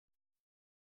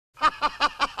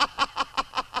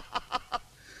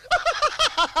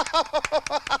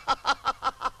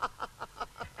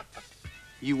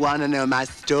You want to know my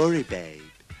story, babe?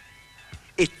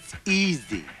 It's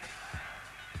easy.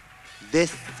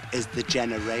 This is the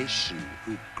generation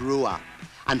who grew up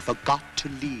and forgot to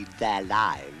lead their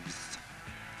lives.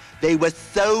 They were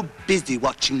so busy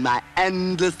watching my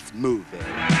endless movie.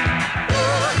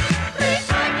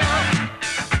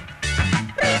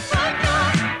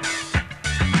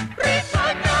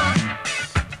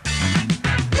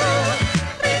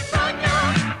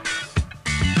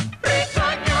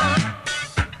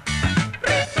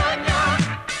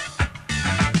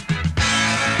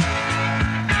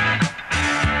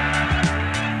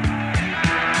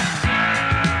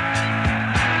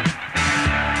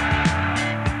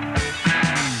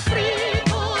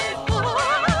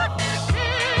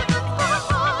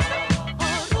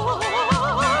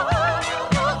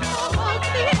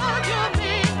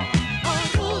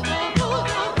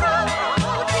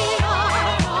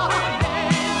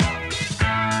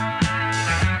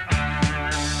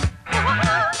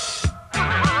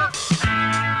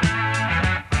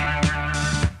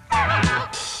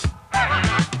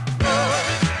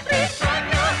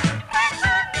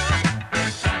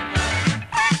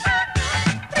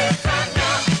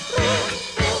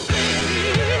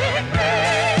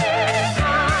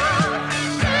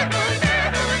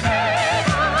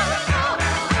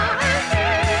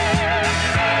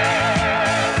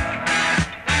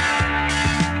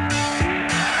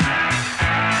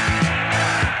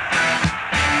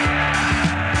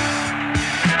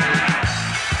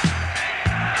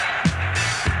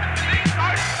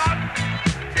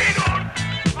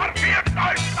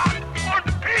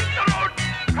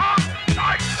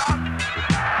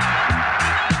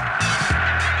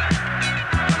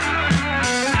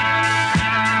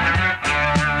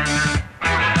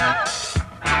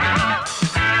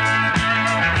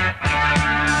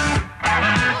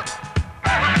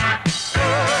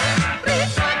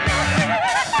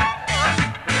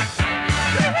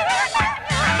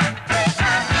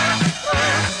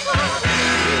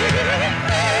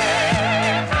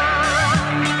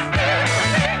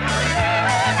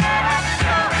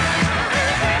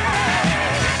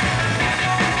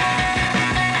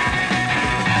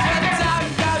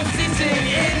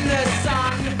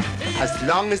 As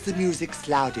long as the music's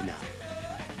loud enough,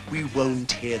 we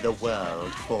won't hear the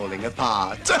world falling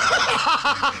apart.